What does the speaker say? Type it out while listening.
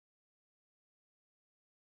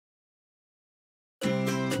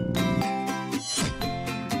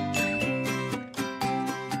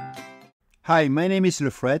Hi, my name is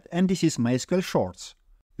Lefred and this is MySQL Shorts.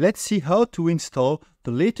 Let's see how to install the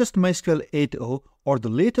latest MySQL 8.0 or the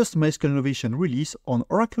latest MySQL Innovation Release on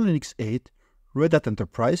Oracle Linux 8, Red Hat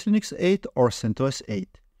Enterprise Linux 8 or CentOS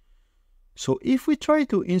 8. So if we try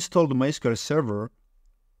to install the MySQL server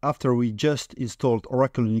after we just installed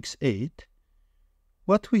Oracle Linux 8,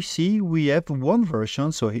 what we see, we have one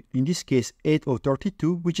version, so in this case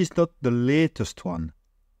 8.032, which is not the latest one.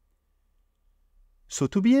 So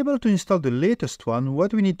to be able to install the latest one,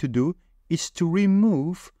 what we need to do is to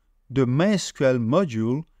remove the MySQL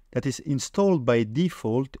module that is installed by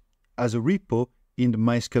default as a repo in the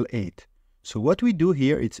MySQL 8. So what we do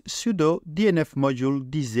here is sudo dnf module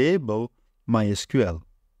disable MySQL.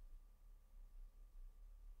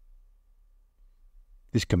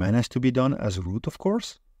 This command has to be done as root, of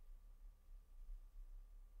course.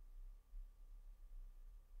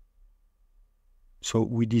 So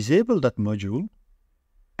we disable that module.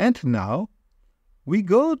 And now we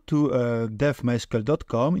go to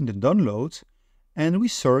devmysql.com in the downloads and we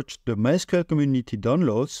search the MySQL community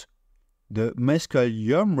downloads, the MySQL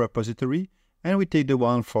YUM repository, and we take the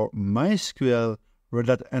one for MySQL Red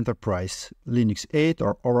Hat Enterprise Linux 8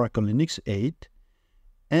 or Oracle Linux 8,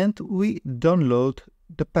 and we download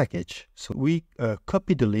the package. So we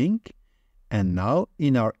copy the link, and now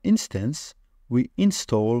in our instance we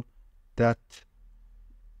install that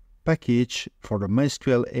package for the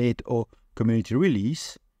MySQL 8.0 community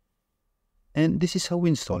release, and this is how we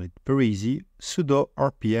install it. Very easy. Sudo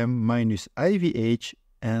rpm-ivh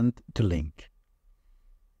and the link.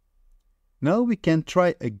 Now we can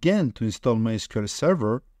try again to install MySQL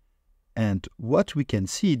Server, and what we can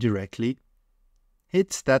see directly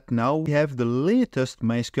is that now we have the latest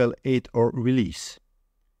MySQL 8.0 release.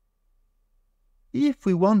 If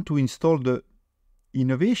we want to install the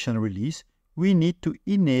Innovation Release, we need to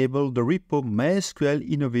enable the repo MySQL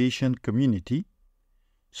Innovation Community.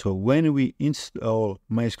 So when we install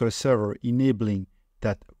MySQL Server enabling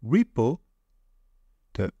that repo,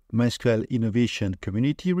 the MySQL Innovation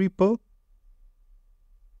Community repo,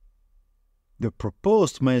 the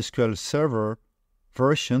proposed MySQL Server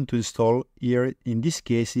version to install here in this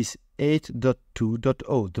case is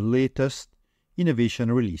 8.2.0, the latest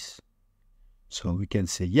innovation release. So we can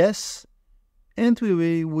say yes, and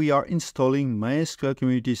we are installing MySQL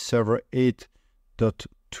Community Server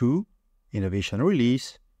 8.2 innovation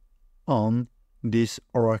release on this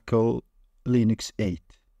Oracle Linux 8.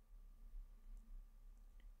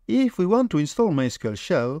 If we want to install MySQL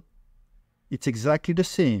Shell, it's exactly the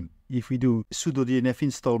same. If we do sudo dnf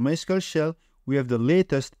install MySQL Shell, we have the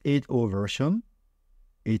latest 8.0 version,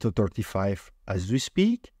 8.035 as we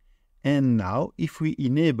speak. And now if we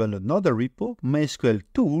enable another repo, MySQL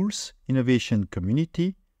Tools Innovation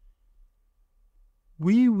Community,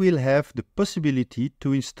 we will have the possibility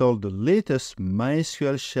to install the latest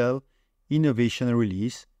MySQL Shell Innovation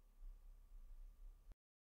Release,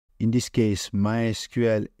 in this case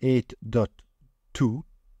MySQL 8.2,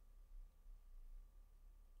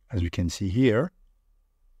 as we can see here.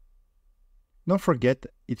 Don't forget,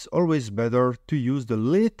 it's always better to use the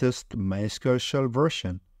latest MySQL Shell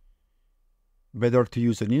version. Better to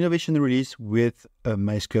use an innovation release with a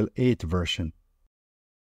MySQL 8 version.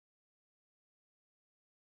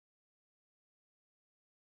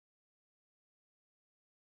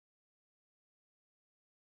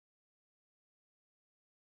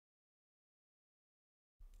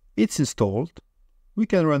 It's installed. We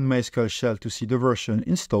can run MySQL Shell to see the version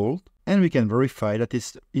installed, and we can verify that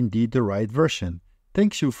it's indeed the right version.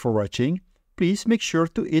 Thank you for watching. Please make sure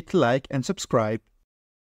to hit like and subscribe.